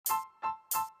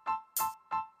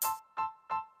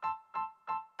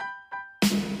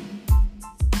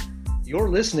You're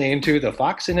listening to the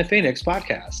Fox and the Phoenix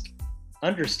podcast,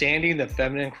 understanding the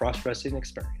feminine cross-dressing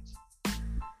experience.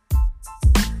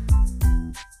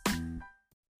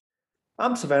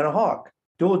 I'm Savannah Hawk,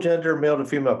 dual gender male to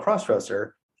female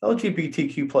crossdresser,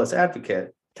 LGBTQ plus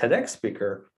advocate, TEDx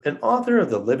speaker, and author of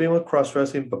the Living with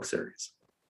Crossdressing book series.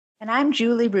 And I'm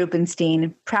Julie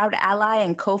Rubenstein, proud ally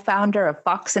and co-founder of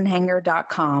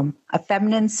foxandhanger.com, a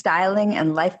feminine styling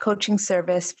and life coaching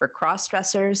service for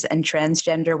crossdressers and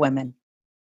transgender women.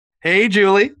 Hey,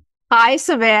 Julie. Hi,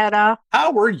 Savannah.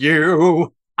 How are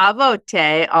you? I'm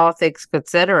okay, all things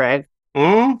considering.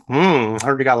 Heard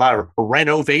you got a lot of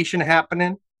renovation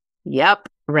happening. Yep,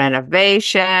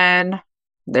 renovation.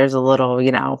 There's a little,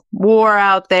 war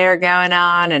out there going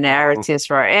on in Eretz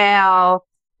Yisrael.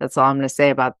 That's all I'm going to say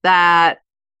about that.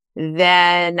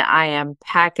 Then I am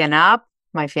packing up.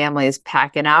 My family is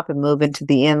packing up and moving to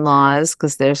the in-laws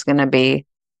because there's going to be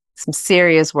some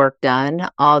serious work done.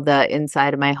 All the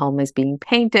inside of my home is being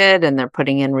painted and they're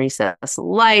putting in recessed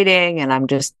lighting, and I'm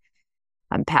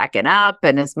packing up.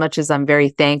 And as much as I'm very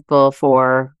thankful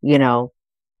for,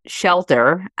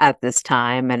 shelter at this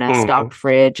time and a stocked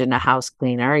fridge and a house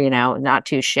cleaner, not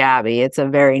too shabby. It's a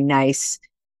very nice,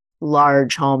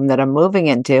 large home that I'm moving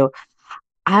into.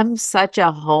 I'm such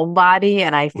a homebody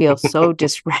and I feel so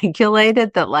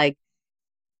dysregulated that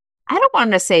I don't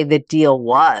want to say the deal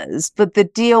was, but the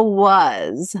deal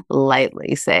was,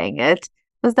 lightly saying it,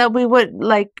 was that we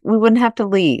wouldn't have to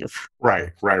leave.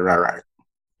 Right.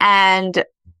 And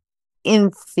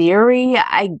in theory,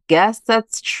 I guess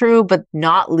that's true, but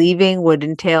not leaving would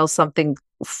entail something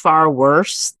far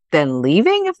worse than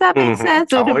leaving, if that makes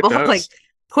sense. It would involve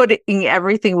putting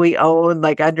everything we own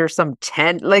under some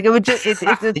tent. It would just it's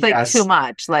Yes. too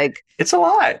much. It's a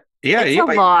lot. Yeah, it's a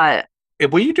lot.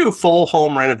 When you do a full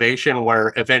home renovation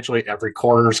where eventually every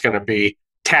corner is going to be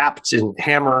tapped and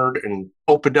hammered and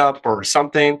opened up or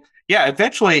something, yeah,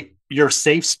 eventually your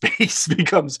safe space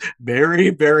becomes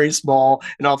very, very small.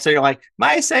 And all of a sudden you're like,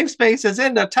 my safe space is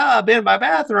in the tub in my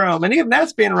bathroom, and even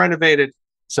that's being renovated.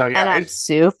 So yeah, and I'm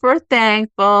super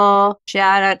thankful.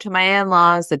 Shout out to my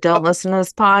in-laws that don't listen to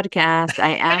this podcast.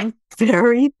 I am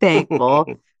very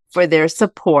thankful for their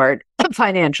support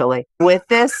financially with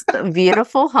this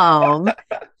beautiful home.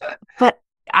 But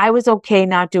I was okay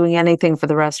not doing anything for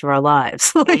the rest of our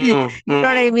lives. You know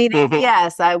what I mean?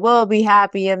 Yes, I will be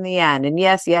happy in the end. And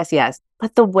yes.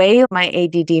 But the way my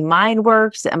ADD mind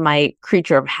works and my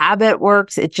creature of habit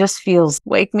works, it just feels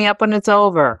wake me up when it's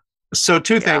over. So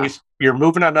two things. You're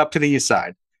moving on up to the east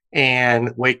side,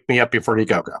 and wake me up before you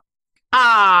go.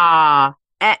 And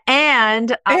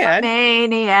I'm a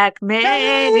maniac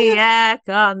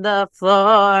on the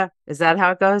floor. Is that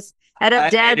how it goes? And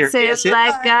I'm dancing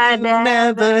like I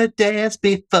never danced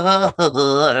before.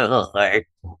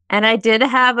 And I did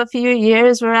have a few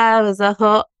years where I was a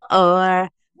whore.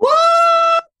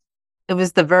 What? It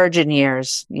was the virgin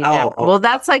years. Well,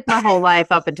 that's my whole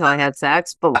life up until I had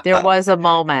sex. But there was a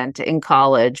moment in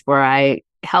college where I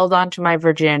held on to my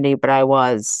virginity, but I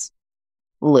was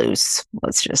loose,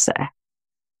 let's just say.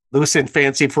 Loose and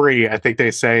fancy free, I think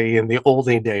they say in the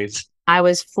olden days. I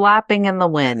was flapping in the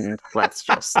wind, let's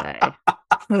just say.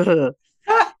 My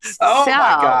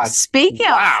God. Speaking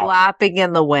of flapping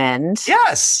in the wind.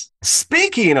 Yes.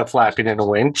 Speaking of flapping in the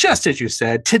wind, just as you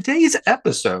said, today's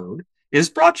episode is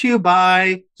brought to you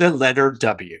by the letter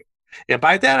W. And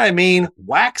by that, I mean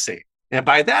waxing. And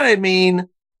by that, I mean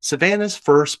Savannah's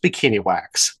first bikini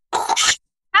wax.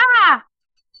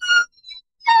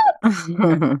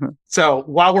 So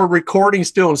while we're recording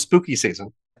still in spooky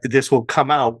season, this will come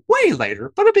out way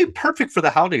later, but it'll be perfect for the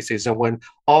holiday season when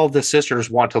all the sisters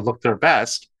want to look their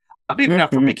best. Maybe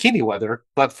not for bikini weather,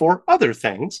 but for other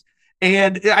things.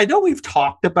 And I know we've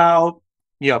talked about,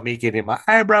 me getting my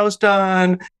eyebrows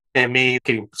done and me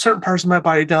getting certain parts of my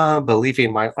body done, but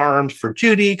leaving my arms for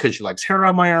Judy because she likes hair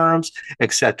on my arms,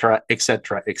 etc.,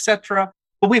 etc., etc.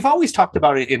 But we've always talked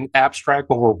about it in abstract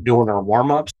when we're doing our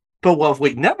warm-ups. But what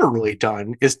we've never really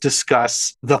done is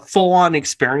discuss the full-on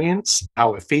experience,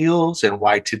 how it feels and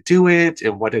why to do it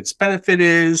and what its benefit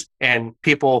is, and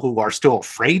people who are still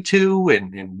afraid to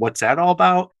and what's that all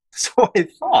about. So I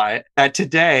thought that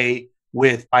today,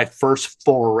 with my first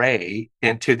foray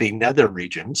into the nether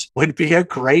regions, would be a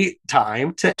great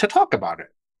time to talk about it.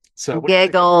 So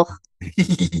giggle,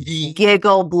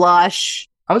 blush.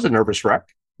 I was a nervous wreck,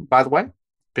 by the way,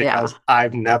 because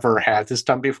I've never had this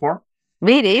done before.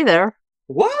 Me neither.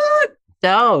 What?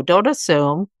 No, don't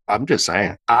assume. I'm just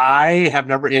saying. I have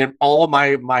never, in all of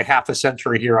my half a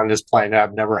century here on this planet,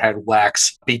 I've never had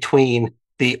wax between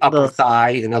the upper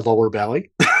thigh and the lower belly.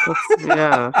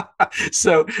 Yeah.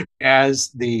 So, as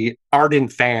the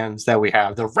ardent fans that we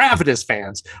have, the ravenous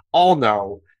fans, all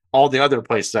know all the other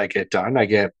places I get done.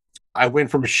 I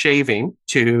went from shaving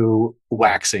to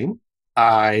waxing.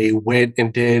 I went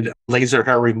and did laser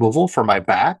hair removal for my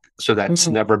back. So that's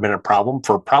never been a problem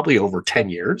for probably over 10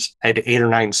 years. I had 8 or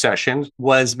 9 sessions,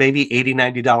 was maybe $80,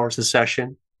 $90 a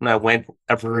session. And I went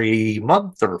every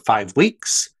month or 5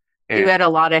 weeks. You had a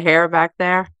lot of hair back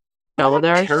there? Not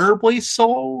terribly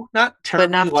so. Not terribly. But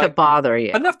enough to bother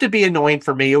you. Enough to be annoying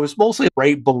for me. It was mostly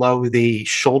right below the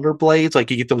shoulder blades.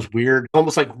 Like you get those weird,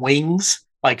 almost like wings,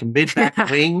 like mid-back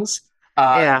wings.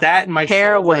 That and my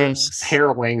hair shoulders, wings.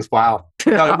 Hair wings. Wow.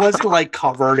 No, it wasn't like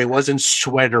covered. It wasn't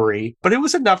sweatery, but it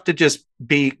was enough to just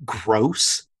be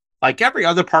gross. Like every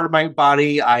other part of my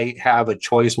body, I have a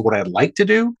choice of what I'd like to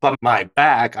do, but my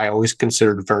back, I always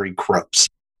considered very gross.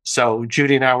 So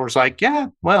Judy and I was like, yeah,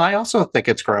 well, I also think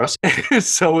it's gross.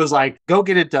 So it was like, go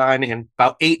get it done. And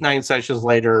about 8, 9 sessions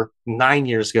later, 8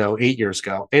 years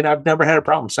ago, and I've never had a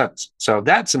problem since. So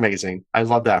that's amazing. I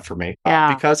love that for me.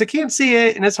 Because I can't see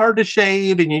it and it's hard to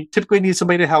shave and you typically need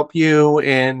somebody to help you.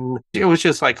 And it was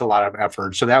just like a lot of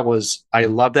effort. So I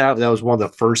love that. That was one of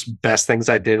the first best things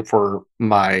I did for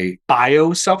my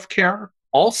bio self-care.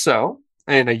 Also,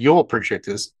 and you'll appreciate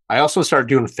this, I also started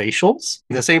doing facials.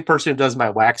 The same person who does my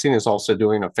waxing is also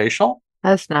doing a facial.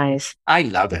 That's nice. I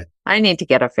love it. I need to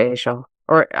get a facial.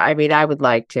 I would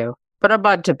like to. But I'm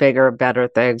on to bigger, better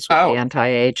things with the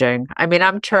anti-aging.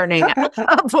 I'm turning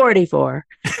 44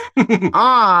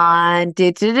 on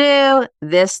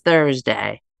this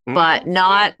Thursday. But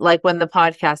not like when the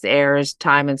podcast airs,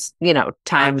 time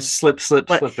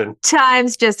slipping.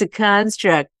 Time's just a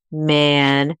construct,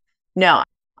 man. No,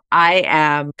 I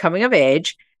am coming of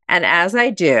age. And as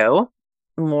I do,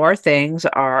 more things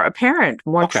are apparent,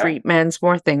 more treatments,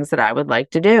 more things that I would like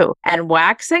to do. And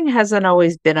waxing hasn't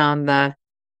always been on the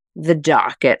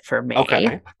docket for me.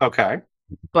 Okay.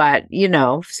 But,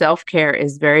 self-care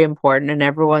is very important and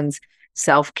everyone's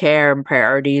self-care and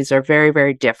priorities are very,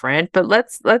 very different. But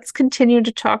let's continue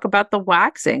to talk about the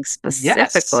waxing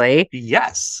specifically.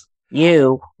 Yes.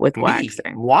 You with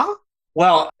waxing. What?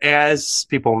 Well, as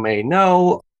people may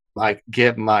know, I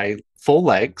get my full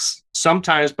legs,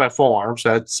 sometimes my full arms.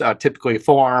 That's typically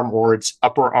forearm or it's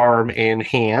upper arm and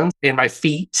hand, and my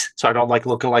feet. So I don't like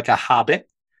looking like a hobbit.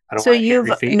 So you've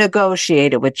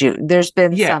negotiated with you. There's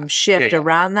been some shift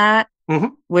around that,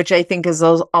 which I think is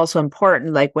also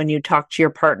important. Like when you talk to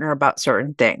your partner about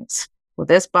certain things, will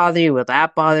this bother you? Will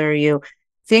that bother you?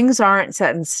 Things aren't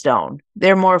set in stone.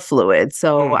 They're more fluid.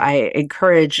 So I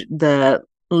encourage the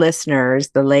listeners,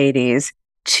 the ladies,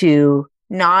 to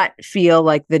not feel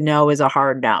like the no is a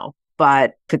hard no.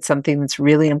 But if it's something that's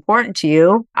really important to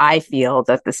you, I feel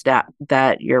that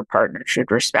that your partner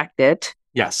should respect it.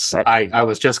 Yes, I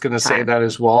was just going to say that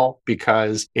as well,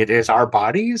 because it is our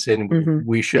bodies and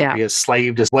we should be as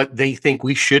slave to what they think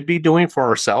we should be doing for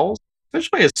ourselves,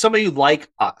 especially as somebody like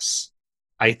us.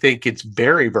 I think it's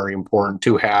very, very important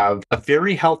to have a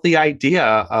very healthy idea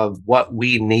of what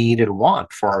we need and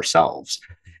want for ourselves.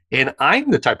 And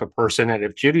I'm the type of person that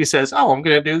if Judy says, oh, I'm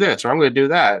going to do this or I'm going to do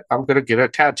that, I'm going to get a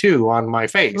tattoo on my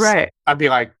face. Right. I'd be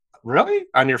like, really?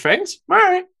 On your face? All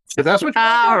right. If that's what you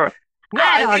want. No,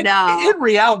 I don't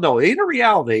know. In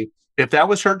reality, if that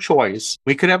was her choice,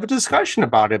 we could have a discussion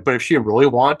about it. But if she really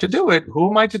wanted to do it, who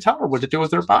am I to tell her what to do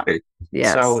with her body?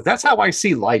 Yes. So that's how I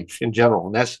see life in general.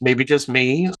 And that's maybe just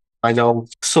me. I know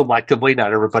selectively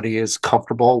not everybody is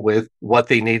comfortable with what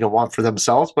they need and want for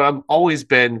themselves, but I've always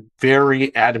been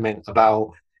very adamant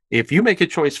about if you make a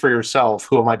choice for yourself,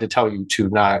 who am I to tell you to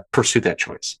not pursue that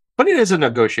choice? But it is a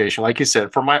negotiation. Like you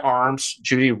said, for my arms,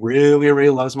 Judy really, really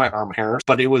loves my arm hairs,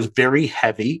 but it was very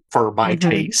heavy for my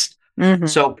taste.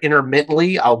 So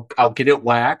intermittently, I'll get it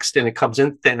waxed and it comes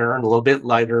in thinner and a little bit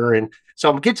lighter. And so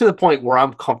I'm getting to the point where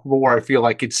I'm comfortable, where I feel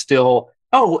like it's still,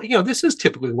 this is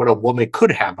typically what a woman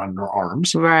could have on her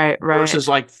arms. Right. Versus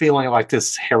like feeling like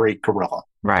this hairy gorilla.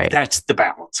 Right. That's the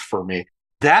balance for me.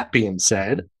 That being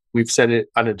said, we've said it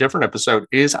on a different episode,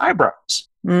 is eyebrows.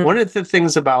 One of the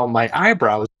things about my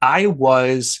eyebrows, I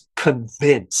was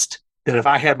convinced that if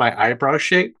I had my eyebrow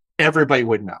shaped, everybody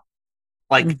would know.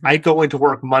 Like I go into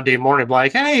work Monday morning,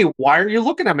 like, hey, why are you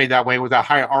looking at me that way with a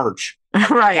high arch?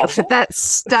 Right. With that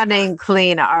stunning,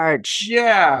 clean arch.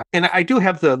 Yeah. And I do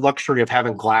have the luxury of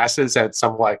having glasses that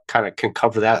somewhat kind of can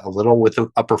cover that a little with the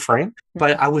upper frame.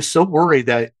 But I was so worried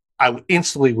that I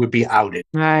instantly would be outed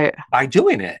by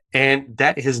doing it. And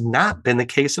that has not been the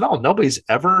case at all. Nobody's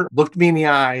ever looked me in the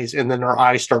eyes and then their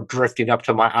eyes start drifting up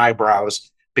to my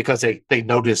eyebrows because they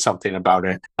notice something about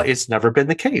it. It's never been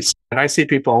the case. And I see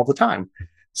people all the time.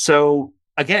 So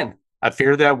again, I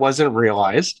fear that wasn't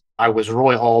realized. I was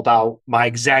really all about my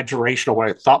exaggeration of what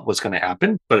I thought was going to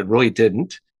happen, but it really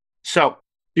didn't. So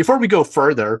before we go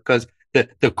further, because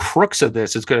the crux of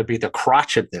this is going to be the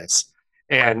crotch of this.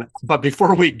 But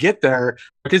before we get there,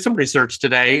 I did some research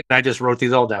today, and I just wrote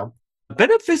these all down.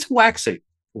 Benefits of waxing.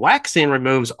 Waxing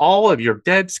removes all of your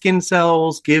dead skin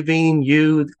cells, giving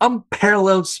you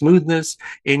unparalleled smoothness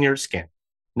in your skin.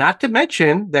 Not to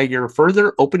mention that you're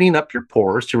further opening up your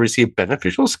pores to receive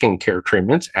beneficial skincare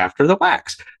treatments after the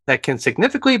wax that can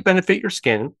significantly benefit your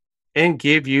skin and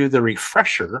give you the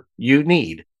refresher you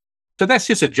need. So that's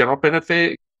just a general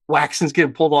benefit. Waxing's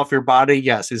getting pulled off your body.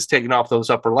 Yes, it's taking off those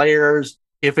upper layers.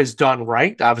 If it's done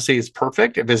right, obviously it's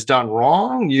perfect. If it's done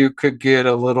wrong, you could get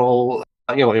a little,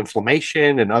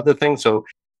 inflammation and other things. So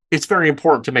it's very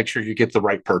important to make sure you get the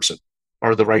right person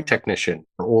or the right technician,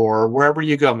 or wherever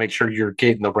you go, make sure you're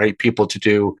getting the right people to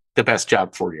do the best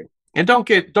job for you. And don't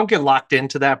get locked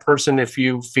into that person if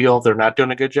you feel they're not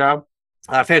doing a good job.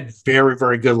 I've had very,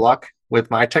 very good luck with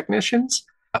my technicians.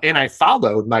 And I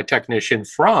followed my technician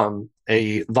from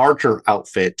a larger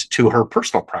outfit to her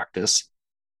personal practice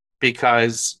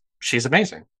because she's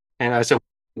amazing. And I said,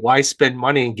 why spend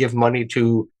money and give money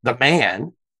to the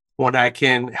man when I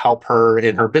can help her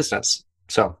in her business?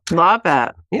 So love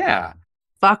that. Yeah.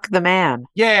 Fuck the man.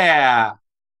 Yeah.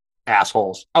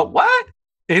 Assholes. Oh, what?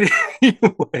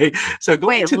 Anyway, so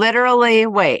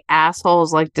wait,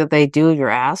 assholes, like, did they do your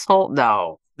asshole?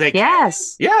 No.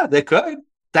 Yes. Yeah, they could.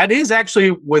 That is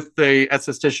actually with the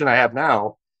esthetician I have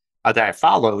now that I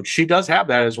followed. She does have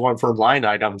that as one of her line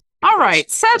items. All right,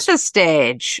 set the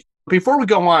stage. Before we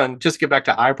go on, just get back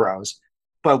to eyebrows.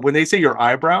 But when they say your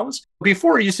eyebrows,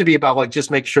 before it used to be about like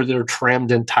just make sure they're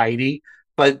trimmed and tidy.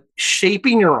 But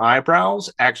shaping your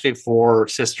eyebrows, actually for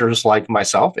sisters like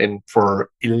myself and for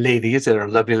ladies that are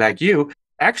lovely like you,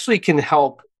 actually can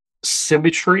help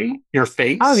symmetry your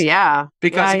face. Oh, yeah.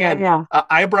 Because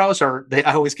eyebrows I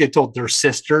always get told they're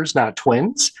sisters, not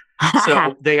twins.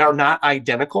 So they are not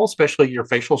identical, especially your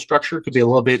facial structure could be a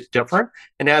little bit different.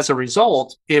 And as a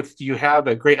result, if you have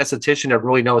a great esthetician that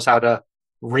really knows how to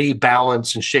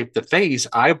rebalance and shape the face,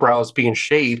 eyebrows being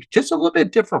shaped just a little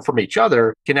bit different from each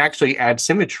other can actually add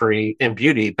symmetry and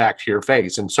beauty back to your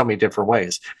face in so many different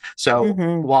ways. So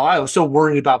while I was so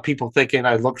worried about people thinking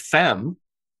I looked femme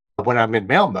when I'm in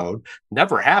male mode,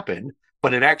 never happened,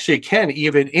 but it actually can,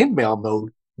 even in male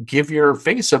mode, give your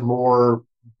face a more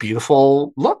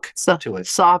beautiful look to it.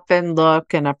 Softened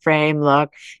look and a frame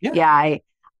look. Yeah.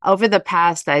 Over the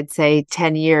past, I'd say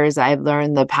 10 years, I've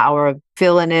learned the power of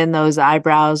filling in those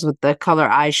eyebrows with the color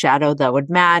eyeshadow that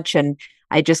would match. And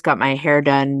I just got my hair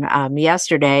done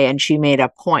yesterday, and she made a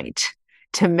point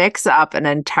to mix up an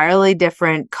entirely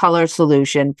different color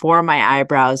solution for my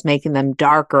eyebrows, making them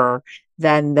darker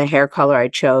than the hair color I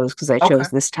chose, because I chose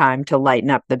this time to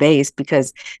lighten up the base,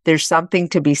 because there's something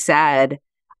to be said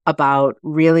about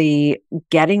really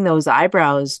getting those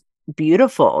eyebrows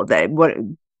beautiful.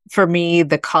 For me,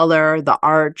 the color, the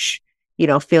arch,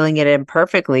 filling it in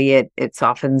perfectly, it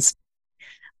softens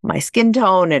my skin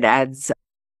tone. It adds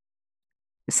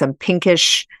some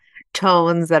pinkish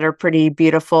tones that are pretty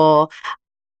beautiful.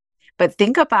 But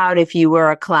think about if you were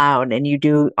a clown and you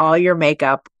do all your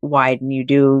makeup white and you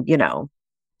do,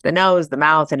 the nose, the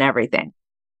mouth, and everything.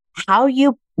 How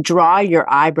you draw your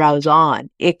eyebrows on,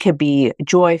 it could be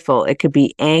joyful, it could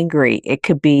be angry, it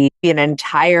could be an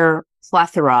entire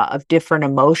plethora of different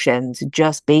emotions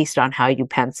just based on how you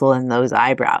pencil in those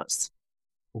eyebrows.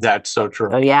 That's so true.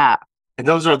 Oh, yeah. And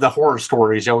those are the horror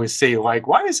stories you always see, like,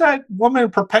 why is that woman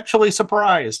perpetually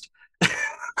surprised?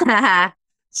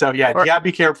 So,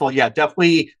 be careful. Yeah,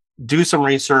 definitely do some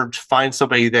research, find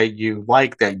somebody that you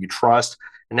like, that you trust.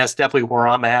 And that's definitely where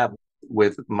I'm at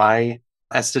with my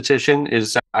esthetician,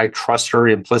 is I trust her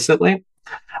implicitly.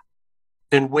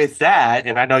 And with that,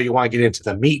 and I know you want to get into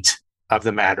the meat of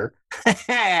the matter,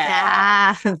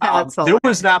 there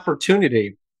was an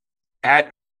opportunity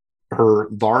at her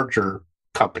larger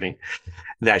company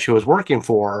that she was working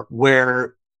for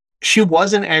where she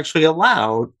wasn't actually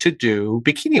allowed to do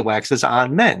bikini waxes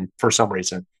on men for some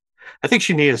reason. I think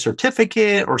she needed a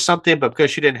certificate or something, but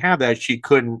because she didn't have that, she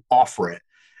couldn't offer it.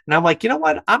 And I'm like, you know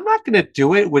what? I'm not going to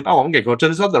do it with, I'm going to go to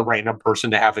this other random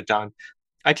person to have it done.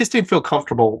 I just didn't feel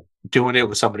comfortable doing it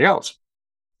with somebody else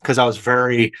because I was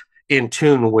very in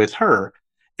tune with her.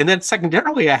 And then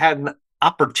secondarily, I had an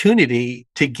opportunity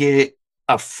to get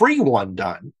a free one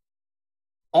done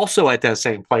also at that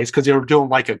same place because they were doing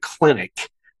like a clinic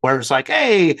where it's like,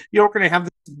 hey, you're going to have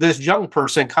this young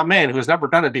person come in who's never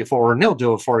done it before and they'll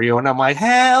do it for you. And I'm like,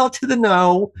 hell to the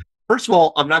no. First of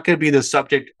all, I'm not going to be the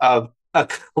subject of a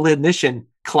clinician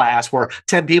class where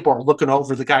 10 people are looking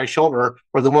over the guy's shoulder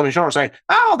or the woman's shoulder saying,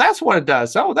 oh, that's what it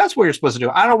does. Oh, that's what you're supposed to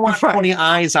do. I don't want 20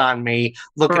 eyes on me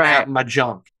looking at my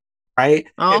junk. Right.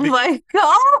 Oh my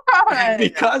God.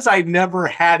 Because I never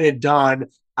had it done,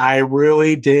 I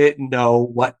really didn't know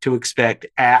what to expect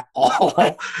at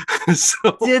all.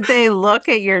 So, did they look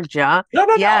at your junk? No,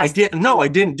 yes. I didn't. No, I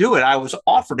didn't do it. I was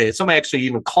offered it. Somebody actually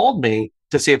even called me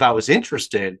to see if I was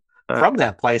interested from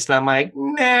that place. And I'm like,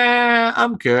 nah,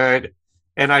 I'm good.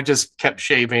 And I just kept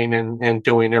shaving and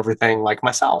doing everything like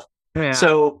myself. Yeah.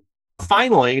 So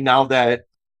finally, now that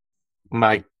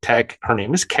my tech, her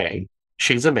name is Kay,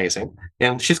 she's amazing.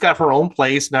 And she's got her own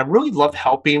place. And I really love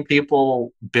helping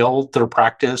people build their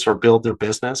practice or build their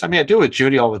business. I mean, I do it with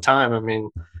Judy all the time. I mean,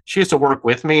 she used to work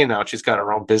with me and now she's got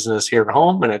her own business here at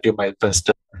home. And I do my best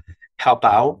to help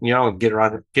out, and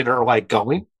get her like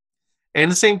going. And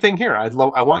the same thing here. I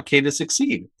want Kay to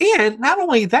succeed. And not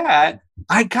only that,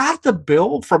 I got the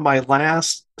bill from my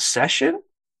last session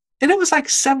and it was like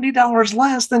 $70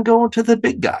 less than going to the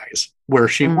big guys where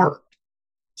she worked.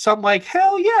 So I'm like,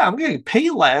 hell yeah, I'm going to pay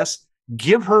less,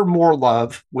 give her more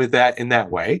love with that in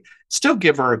that way, still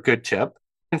give her a good tip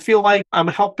and feel like I'm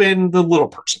helping the little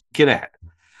person get ahead.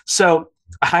 So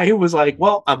I was like,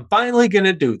 well, I'm finally going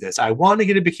to do this. I want to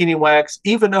get a bikini wax,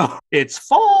 even though it's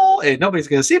fall and nobody's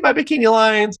going to see my bikini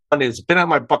lines. And it's been on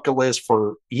my bucket list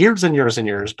for years and years and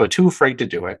years, but too afraid to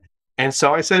do it. And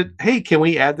so I said, hey, can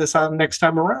we add this on next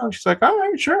time around? She's like, all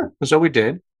right, sure. And so we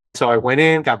did. So I went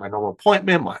in, got my normal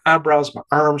appointment, my eyebrows, my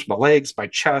arms, my legs, my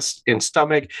chest and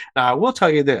stomach. Now, I will tell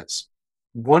you this.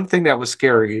 One thing that was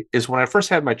scary is when I first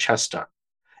had my chest done,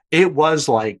 it was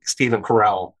like Stephen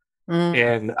Carell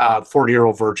and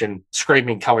 40-year-old virgin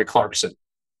screaming Kelly Clarkson,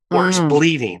 where it's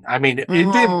bleeding. I mean, it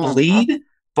didn't bleed,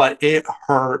 but it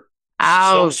hurt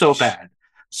so bad.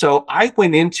 So I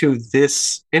went into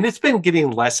this, and it's been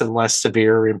getting less and less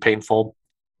severe and painful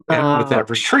with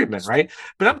every treatment, right?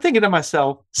 But I'm thinking to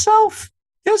myself,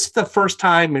 this is the first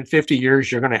time in 50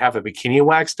 years you're going to have a bikini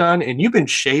wax done, and you've been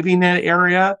shaving that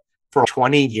area for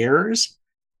 20 years,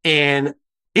 and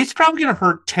it's probably going to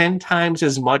hurt 10 times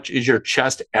as much as your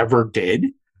chest ever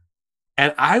did.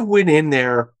 And I went in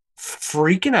there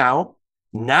freaking out,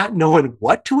 not knowing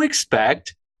what to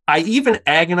expect. I even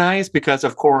agonized because,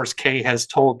 of course, Kay has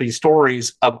told me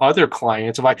stories of other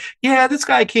clients of like, yeah, this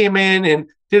guy came in and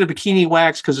did a bikini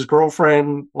wax because his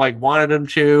girlfriend wanted him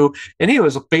to. And he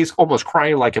was basically almost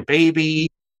crying like a baby.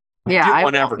 Yeah. Didn't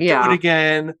want to ever do it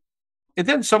again. And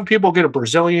then some people get a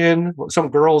Brazilian, some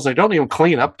girls, they don't even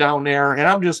clean up down there. And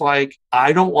I'm just like,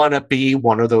 I don't want to be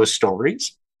one of those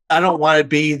stories. I don't want to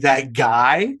be that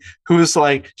guy who's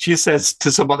like, she says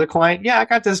to some other client, yeah, I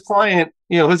got this client,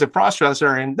 who's a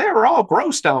cross-dresser and they were all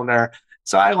gross down there.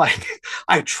 So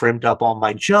I trimmed up all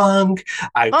my junk.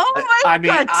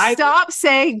 God, stop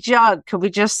saying junk. Can we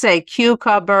just say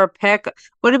cucumber, pick?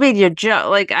 What do you mean your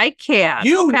junk? I can't.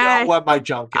 You know what my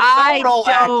junk is. Don't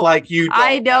act like you don't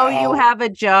I know you have a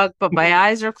junk, but my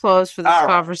eyes are closed for this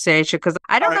conversation because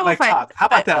I don't know if top. How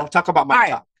about that? I'll talk about my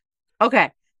top. Okay.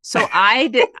 So I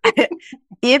did,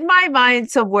 in my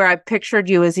mind somewhere, I pictured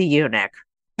you as a eunuch.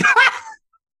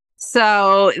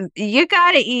 So you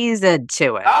got to ease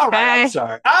into it. All right,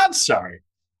 I'm sorry.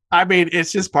 I mean,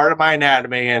 it's just part of my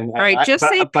anatomy. And all right, just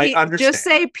say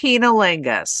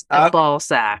penilingus, the ball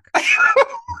sack.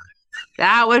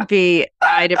 That would be,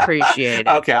 I'd appreciate it.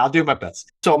 Okay, I'll do my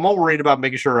best. So I'm all worried about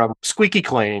making sure I'm squeaky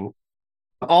clean.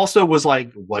 Also was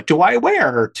like, what do I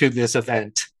wear to this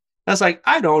event? I was like,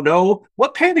 I don't know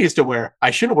what panties to wear. I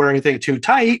shouldn't wear anything too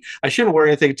tight. I shouldn't wear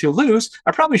anything too loose.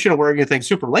 I probably shouldn't wear anything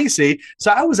super lacy.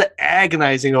 So I was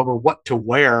agonizing over what to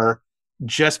wear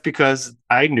just because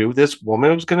I knew this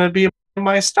woman was going to be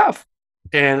my stuff.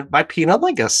 And my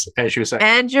penilingus, as you say.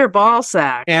 And your ball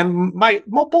sack. And my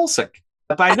ball sack.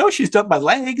 But I know she's done my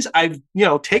legs. I,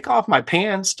 take off my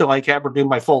pants to have her do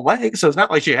my full legs. So it's not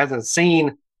like she hasn't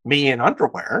seen me in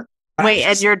underwear. Wait,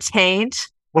 and your taint?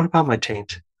 What about my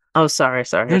taint? Oh, sorry.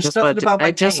 There's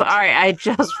I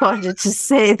just wanted to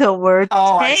say the word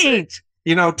taint.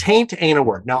 Taint ain't a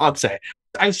word. No, I'm saying.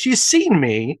 She's seen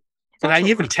me, and I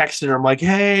even texted her. I'm like,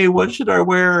 hey, what should I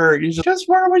wear? Just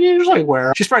wear what you usually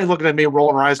wear. She's probably looking at me,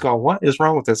 rolling her eyes, going, what is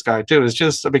wrong with this guy, too? It's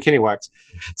just a bikini wax.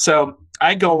 So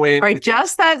I go in. Right,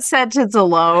 just that sentence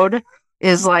alone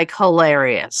is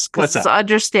hilarious. Because it's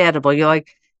understandable. You're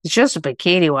like, it's just a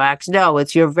bikini wax. No,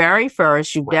 it's your very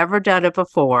first. You've never done it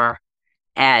before.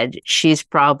 And she's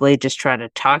probably just trying to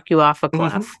talk you off a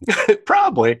cliff.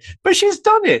 Probably. But she's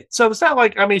done it. So it's not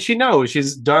like, she knows.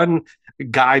 She's done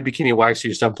guy bikini wax.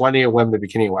 She's done plenty of women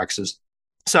bikini waxes.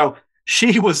 So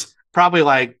she was probably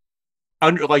like,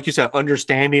 like you said,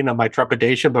 understanding of my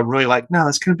trepidation, but really like, no,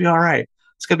 it's going to be all right.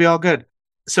 It's going to be all good.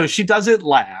 So she does it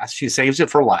last. She saves it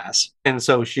for last. And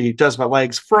so she does my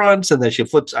legs fronts, and then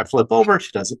I flip over.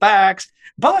 She does the backs.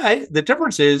 But the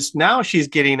difference is now she's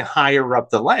getting higher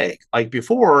up the leg. Like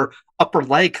before, upper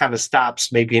leg kind of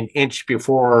stops maybe an inch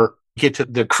before you get to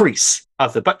the crease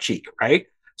of the butt cheek, right?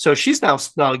 So she's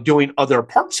now doing other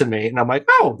parts of me. And I'm like,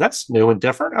 oh, that's new and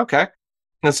different. Okay.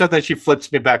 And so then she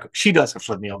flips me back. She doesn't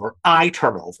flip me over. I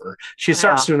turn over. She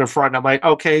starts doing the front. And I'm like,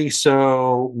 okay,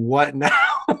 so what now?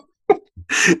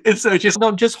 And so she's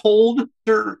no, just hold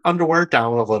your underwear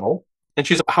down a little. And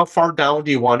she's like, how far down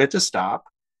do you want it to stop?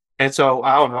 And so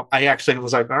I don't know. I actually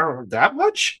was like, oh, that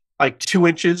much? Like 2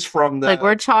 inches from the. Like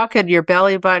we're talking, your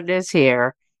belly button is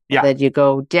here. Yeah. Then you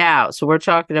go down. So we're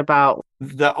talking about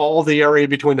all the area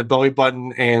between the belly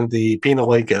button and the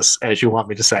penile, as you want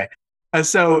me to say. And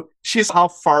so she's, how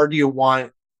far do you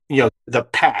want, the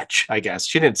patch, I guess.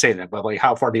 She didn't say that, but like,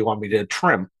 how far do you want me to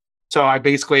trim? So I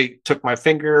basically took my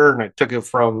finger and I took it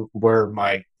from where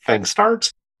my thing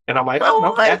starts. And I'm like,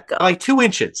 like 2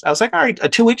 inches. I was like, all right,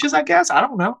 2 inches, I guess. I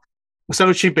don't know.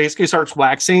 So she basically starts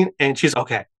waxing and she's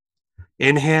okay.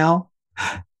 Inhale,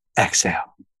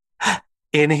 exhale.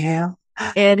 Inhale,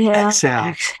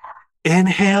 exhale.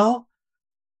 Inhale,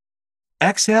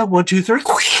 exhale. 1, 2, 3.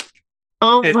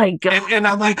 Oh my God. And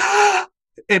I'm like,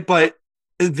 but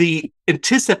the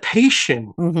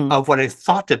anticipation of what I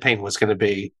thought the pain was going to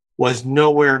be was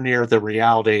nowhere near the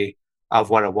reality of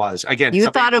what it was. Again,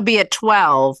 you thought it would be a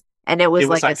 12 and it was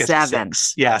like a 7.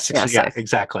 6. Yeah, 6. Yeah,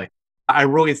 exactly. I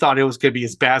really thought it was going to be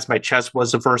as bad as my chest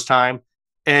was the first time.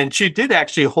 And she did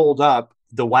actually hold up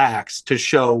the wax to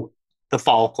show the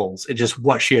follicles and just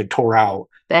what she had tore out.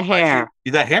 The hair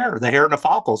and the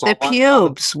follicles. The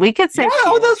pubes. We could say pubes.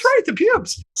 Oh, that's right. The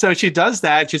pubes. So she does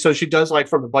that. So she does like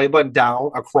from the belly button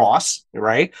down across,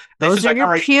 right? Those are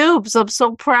your pubes. I'm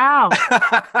so proud.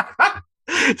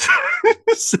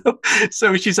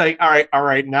 so she's like, all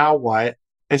right, now what?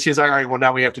 And she's like, all right, well,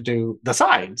 now we have to do the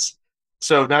sides.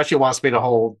 So now she wants me to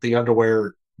hold the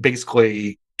underwear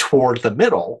basically toward the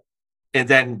middle and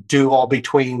then do all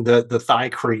between the thigh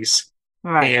crease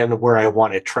and where I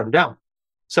want it trimmed down.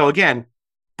 So again,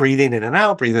 breathing in and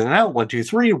out, 1, 2,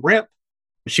 3, rip.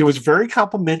 She was very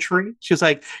complimentary. She was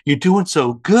like, you're doing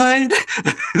so good.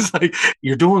 It's like,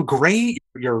 you're doing great.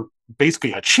 You're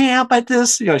basically a champ at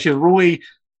this. She really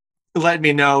let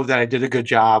me know that I did a good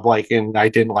job. And I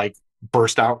didn't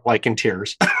burst out in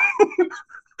tears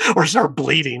or start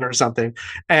bleeding or something.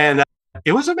 And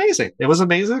it was amazing. It was an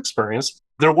amazing experience.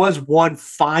 There was one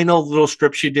final little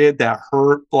strip she did that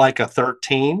hurt like a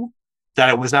 13 that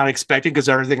I was not expecting because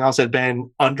everything else had been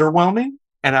underwhelming.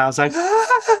 And I was like,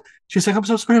 She's like, I'm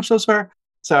so sorry.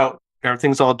 So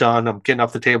everything's all done. I'm getting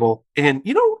off the table. And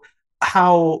you know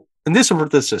how, and this is for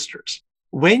the sisters,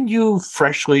 when you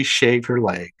freshly shave your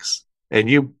legs and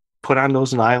you put on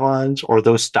those nylons or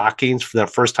those stockings for the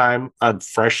first time on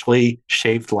freshly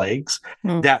shaved legs,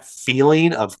 that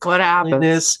feeling of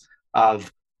cleanliness,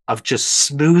 of just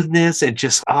smoothness and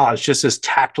just, it's just this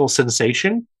tactile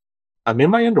sensation. I'm in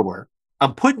my underwear.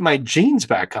 I'm putting my jeans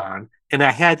back on and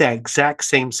I had that exact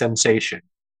same sensation.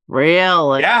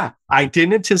 Really? Yeah. I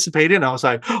didn't anticipate it. And I was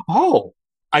like, oh,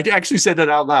 I actually said that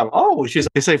out loud. Oh,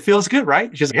 they say, feels good,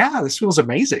 right? She's like, yeah, this feels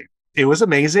amazing. It was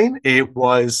amazing. It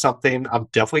was something I'm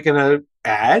definitely going to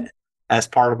add as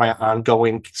part of my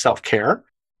ongoing self-care.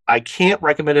 I can't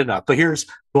recommend it enough. But here's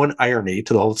one irony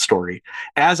to the whole story.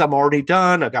 As I'm already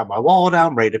done, I got my wallet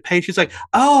out, I'm ready to pay. She's like,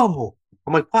 oh,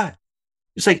 I'm like, what?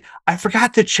 She's like, I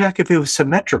forgot to check if it was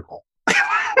symmetrical.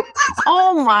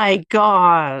 Oh my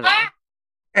God.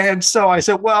 And so I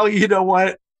said, well, you know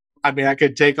what? I mean, I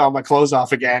could take all my clothes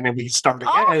off again and we start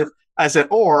again. I said,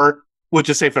 or we'll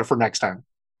just save it for next time.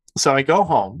 So I go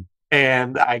home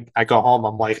and I go home.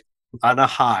 I'm like on a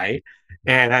high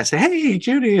and I say, hey,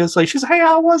 Judy. It's like, she's like, hey,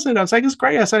 how was it? I was like, it's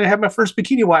great. I said, I had my first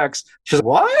bikini wax. She's like,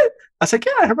 what? I was like,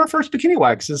 yeah, I had my first bikini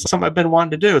wax. This is something I've been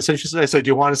wanting to do. So I said, do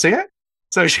you want to see it?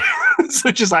 So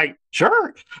she's like,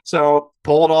 sure. So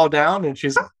pull it all down and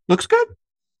she's like, looks good.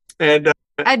 And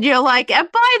you're like, and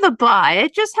by the by, I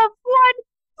just have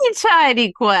one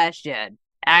tiny question.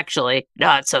 Actually,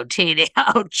 not so teeny.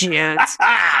 Oh, Jude.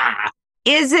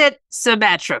 Is it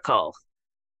symmetrical?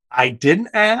 I didn't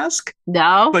ask.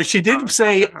 No. But she did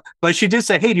say,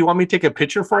 hey, do you want me to take a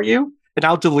picture for you? And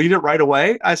I'll delete it right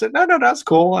away. I said, no, that's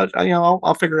cool.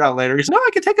 I'll figure it out later. He said, no, I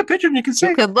can take a picture and you can see.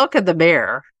 You could look in the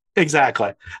mirror.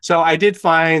 Exactly. So I did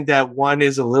find that one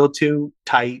is a little too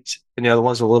tight and the other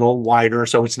one's a little wider.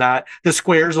 So it's not, the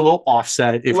square's a little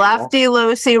offset. If Lefty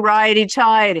loosey, righty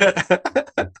tighty.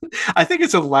 I think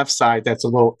it's the left side that's a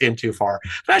little in too far.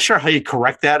 I'm not sure how you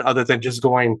correct that other than just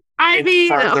going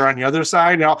farther on the other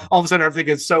side. Now, all of a sudden,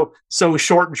 everything is so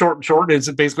short and short and short. It's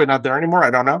basically not there anymore. I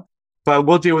don't know. But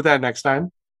we'll deal with that next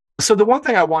time. So the one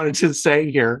thing I wanted to say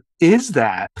here is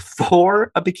that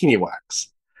for a bikini wax,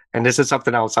 and this is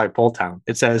something outside Poletown,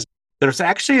 it says, there's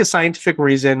actually a scientific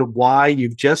reason why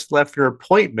you've just left your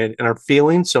appointment and are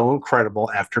feeling so incredible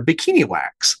after bikini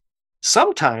wax.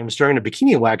 Sometimes during a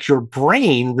bikini wax, your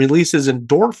brain releases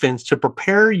endorphins to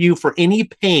prepare you for any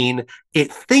pain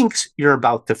it thinks you're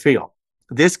about to feel.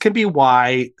 This can be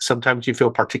why sometimes you feel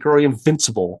particularly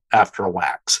invincible after a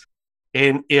wax.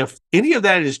 And if any of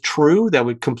that is true, that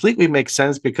would completely make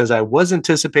sense because I was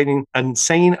anticipating an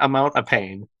insane amount of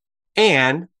pain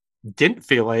and didn't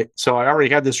feel it. So I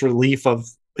already had this relief of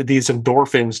these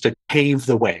endorphins to pave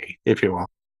the way, if you will.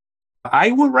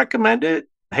 I would recommend it.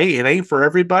 Hey, it ain't for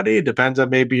everybody. It depends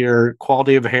on maybe your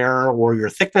quality of hair or your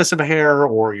thickness of hair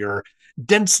or your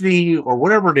density or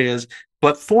whatever it is.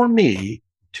 But for me,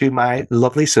 to my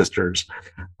lovely sisters,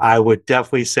 I would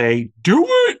definitely say, do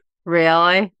it.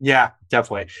 Really? Yeah,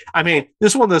 definitely. I mean,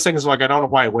 this is one of those things like, I don't know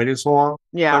why I waited so long.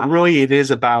 Yeah. But really, it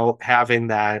is about having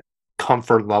that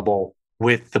comfort level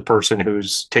with the person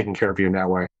who's taking care of you in that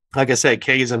way. Like I said,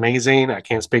 Kay is amazing. I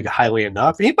can't speak highly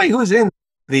enough. Anybody who's in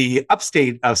the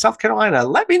upstate of South Carolina,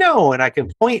 let me know, and I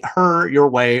can point her your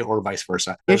way or vice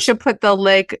versa. You should put the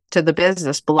link to the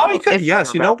business below. Oh, you could.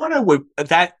 Yes. You know what? I would.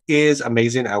 That is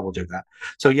amazing. I will do that.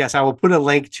 So yes, I will put a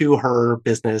link to her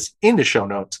business in the show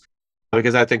notes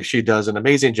because I think she does an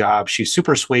amazing job. She's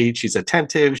super sweet. She's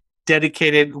attentive,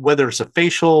 dedicated, whether it's a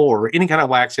facial or any kind of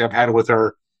waxing I've had with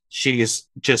her. She's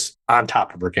just on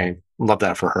top of her game. Love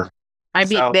that for her. I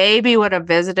mean, maybe when I'm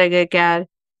visiting again,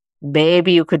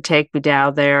 maybe you could take me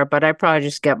down there, but I probably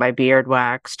just get my beard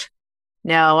waxed.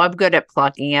 No, I'm good at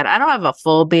plucking it. I don't have a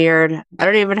full beard. I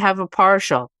don't even have a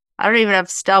partial. I don't even have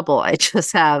stubble. I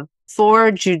just have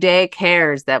 4 Judaic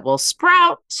hairs that will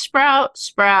sprout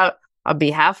on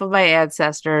behalf of my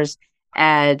ancestors.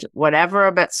 And whenever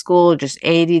I'm at school, just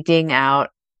ADDing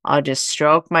out, I'll just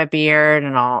stroke my beard,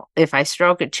 and if I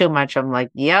stroke it too much, I'm like,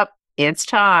 yep, it's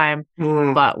time.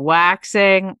 But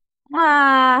waxing,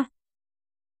 nah.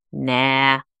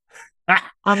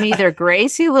 I'm either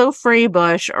Gracie Lou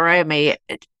Freebush or I'm a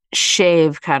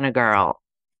shave kind of girl.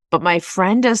 But my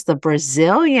friend does the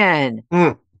Brazilian.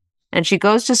 And she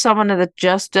goes to someone that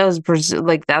just does Brazil,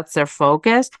 like that's their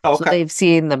focus. Okay. So they've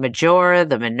seen the Majora,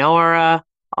 the Menorah,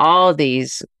 all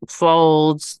these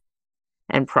folds,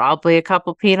 and probably a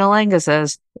couple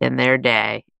penilinguses in their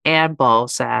day, and ball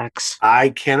sacks. I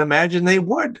can't imagine they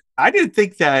would. I didn't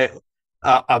think that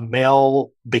a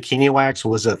male bikini wax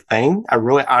was a thing. I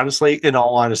really, honestly, in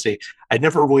all honesty, I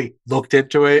never really looked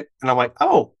into it. And I'm like,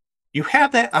 oh, you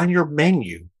have that on your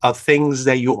menu of things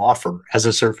that you offer as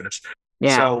a service.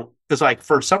 Yeah. So it's like,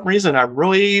 for some reason, I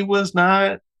really was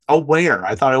not aware.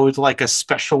 I thought it was like a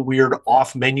special weird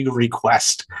off menu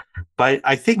request. But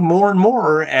I think more and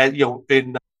more,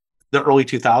 in the early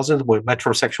 2000s, when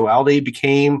metrosexuality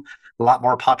became a lot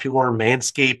more popular,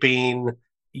 manscaping,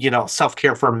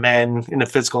 self-care for men in a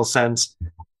physical sense,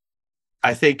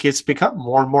 I think it's become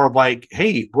more and more like,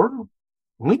 hey,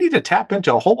 we need to tap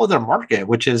into a whole other market,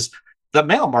 which is the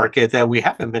male market that we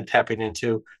haven't been tapping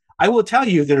into. I will tell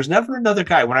you, there's never another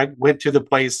guy. When I went to the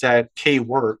place that Kay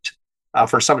worked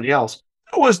for somebody else,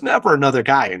 there was never another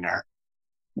guy in there.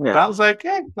 Yeah. But I was like,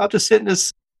 hey, I'll just sit in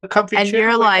this comfy chair. And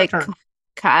you're like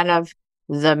kind of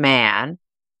the man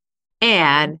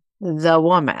and the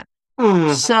woman.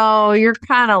 So you're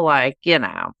kind of like,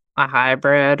 a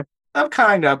hybrid. I'm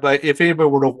kind of, but if anybody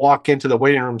were to walk into the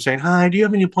waiting room saying, hi, do you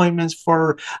have any appointments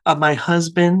for my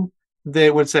husband?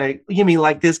 They would say, you mean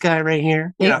like this guy right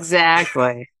here?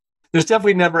 Exactly. There's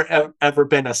definitely never ever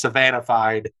been a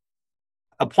Savannah-fied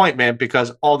appointment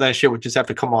because all that shit would just have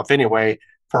to come off anyway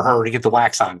for her to get the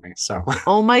wax on me. So,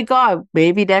 oh my God,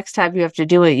 maybe next time you have to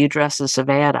do it, you dress as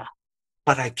Savannah.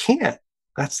 But I can't.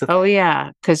 That's the thing.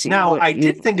 Yeah, because I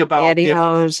did think about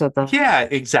pantyhose. Yeah,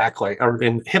 exactly, or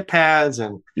in hip pads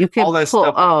and you can all that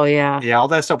stuff. Oh yeah, all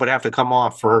that stuff would have to come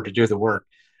off for her to do the work.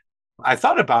 I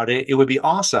thought about it; it would be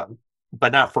awesome,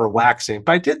 but not for a waxing.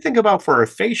 But I did think about for a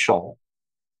facial,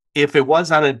 if it was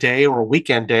on a day or a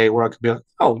weekend day where I could be like,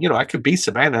 oh, I could be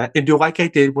Savannah and do like I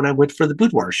did when I went for the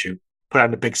boudoir shoot. Put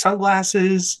on the big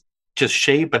sunglasses, just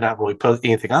shave, but not really put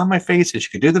anything on my face. And she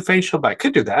could do the facial, but I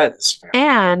could do that.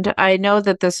 And I know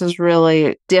that this is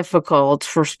really difficult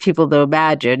for people to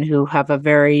imagine who have a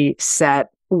very set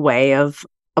way of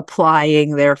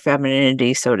applying their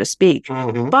femininity, so to speak.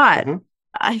 But,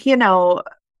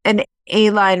 an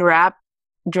A-line wrap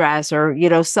dress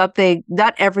or, something,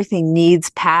 not everything needs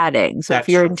padding. So if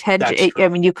your intention, I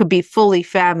mean, you could be fully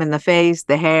femme in the face,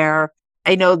 the hair.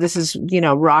 I know this is,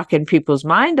 rocking people's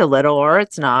mind a little, or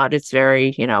it's not. It's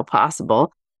very,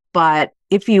 possible. But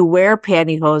if you wear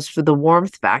pantyhose for the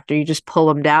warmth factor, you just pull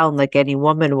them down like any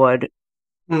woman would.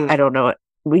 I don't know.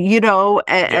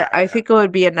 I think it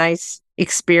would be a nice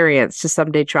experience to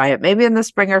someday try it. Maybe in the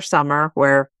spring or summer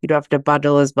where you don't have to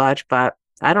bundle as much, but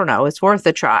I don't know. It's worth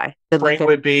a try. Spring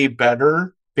would be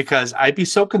better because I'd be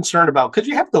so concerned about, because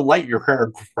you have to let your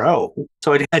hair grow.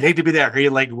 So I'd hate to be that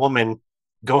hairy-legged woman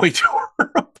going to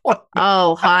her appointment.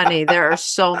 Oh, honey, there are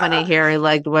so many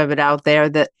hairy-legged women out there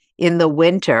that in the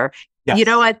winter, you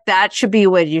know what? That should be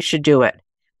when you should do it,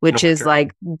 which is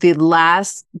like the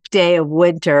last day of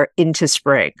winter into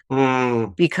spring.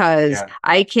 Because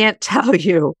I can't tell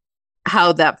you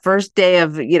how that first day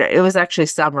of, it was actually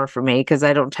summer for me because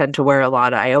I don't tend to wear a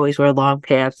lot. I always wear long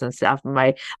pants and stuff.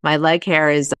 My leg hair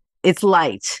it's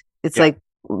light. It's like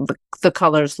the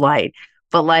color's light.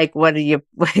 But like when you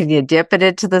dip it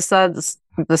into the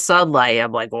sunlight,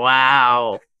 I'm like,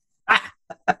 wow.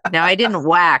 Now I didn't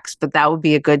wax, but that would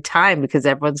be a good time because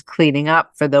everyone's cleaning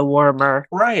up for the warmer.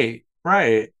 Right.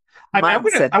 I'm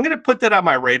gonna put that on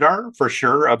my radar for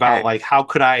sure about like how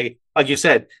could I, like you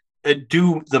said,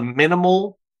 do the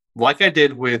minimal, like I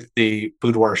did with the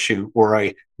boudoir shoot, where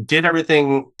I did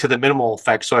everything to the minimal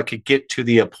effect so I could get to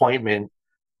the appointment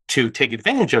to take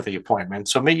advantage of the appointment.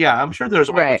 So maybe, I'm sure there's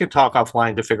a way we can talk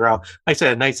offline to figure out, like I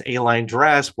said, a nice A-line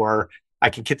dress where I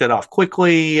can get that off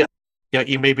quickly.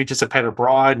 You maybe just a padded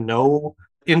bra, no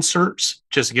inserts,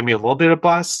 just to give me a little bit of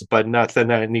bust, but nothing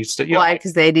that needs to. Why?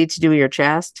 Because they need to do your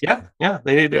chest. Yeah,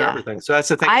 they need to do everything. So that's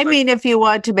the thing. I mean, if you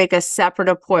want to make a separate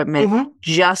appointment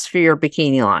just for your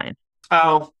bikini line.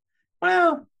 Oh,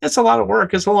 well, it's a lot of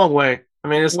work. It's a long way. I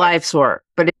mean, it's life's work.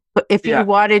 But if you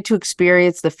wanted to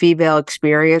experience the female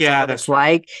experience, what it's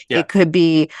like, it could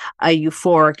be a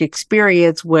euphoric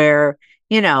experience where,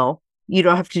 you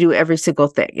don't have to do every single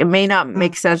thing. It may not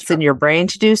make sense in your brain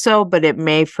to do so, but it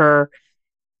may for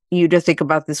you to think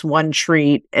about this one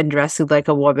treat and dressing like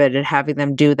a woman and having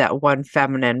them do that one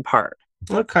feminine part.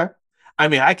 Okay. I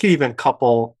mean, I could even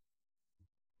couple,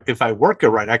 if I work it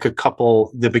right, I could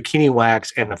couple the bikini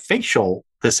wax and a facial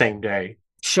the same day.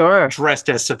 Sure. Dressed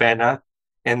as Savannah.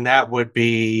 And I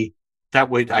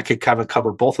could kind of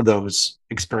cover both of those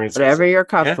experiences. Whatever you're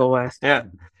comfortable with. Yeah.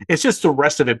 It's just the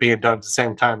rest of it being done at the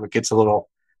same time. It gets a little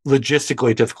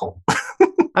logistically difficult.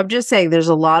 I'm just saying there's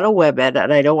a lot of women,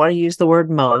 and I don't want to use the word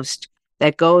most,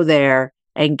 that go there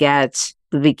and get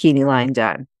the bikini line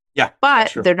done. Yeah.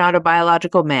 But they're not a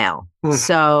biological male.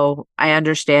 So I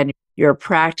understand you're a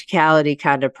practicality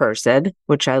kind of person,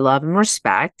 which I love and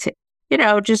respect.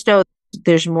 Just know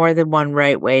there's more than one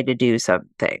right way to do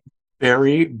something.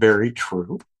 Very, very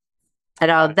true.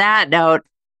 And on that note,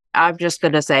 I'm just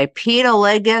going to say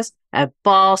penilingus and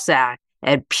ball sack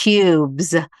and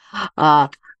pubes. I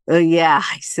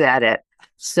said it.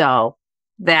 So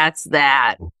that's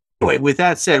that. Anyway, with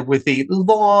that said, with the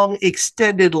long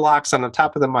extended locks on the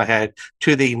top of my head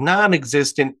to the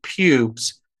non-existent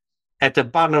pubes at the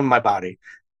bottom of my body.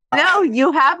 No,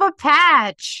 you have a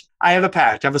patch. I have a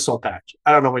patch. I have a soul patch.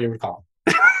 I don't know what you would call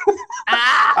it.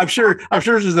 I'm sure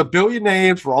there's a billion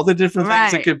names for all the different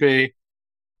things it could be.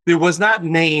 It was not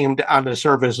named on the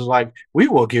surface. It was like, we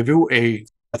will give you a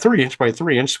 3-inch by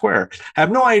 3-inch square. I have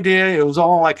no idea. It was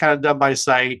all like kind of done by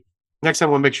sight. Next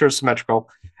time we'll make sure it's symmetrical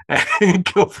and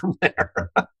go from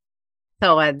there.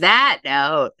 So on that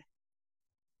note,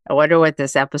 I wonder what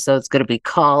this episode's going to be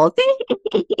called.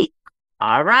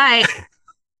 All right.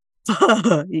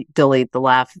 Delete the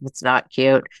laugh if it's not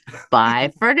cute.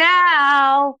 Bye for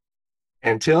now.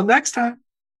 Until next time.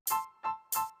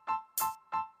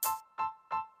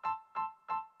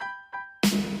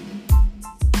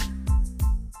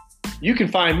 You can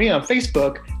find me on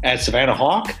Facebook at Savannah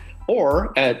Hawk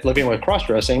or at Living with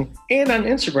Crossdressing and on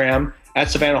Instagram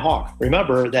at Savannah Hawk.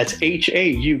 Remember, that's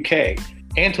HAUK.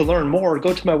 And to learn more,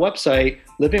 go to my website,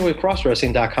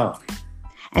 livingwithcrossdressing.com.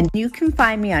 And you can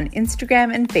find me on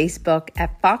Instagram and Facebook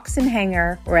at Fox and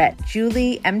Hanger or at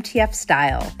Julie MTF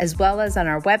Style, as well as on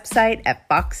our website at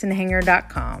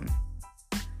foxandhanger.com.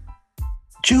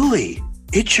 Julie,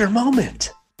 it's your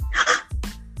moment.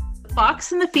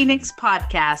 Fox and the Phoenix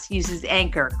podcast uses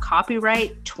Anchor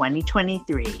copyright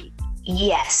 2023.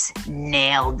 Yes,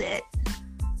 nailed it.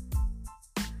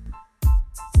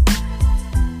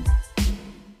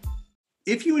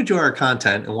 If you enjoy our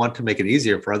content and want to make it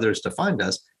easier for others to find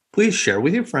us, please share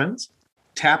with your friends,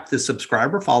 Tap the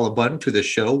subscribe or follow button to the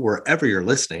show wherever you're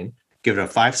listening, give it a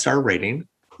 5-star rating,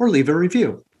 or leave a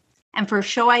review. And for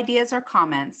show ideas or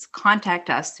comments, contact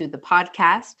us through the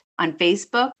podcast on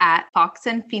Facebook at Fox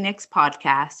and Phoenix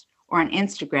Podcast or on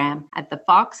Instagram at the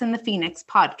Fox and the Phoenix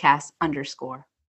Podcast _.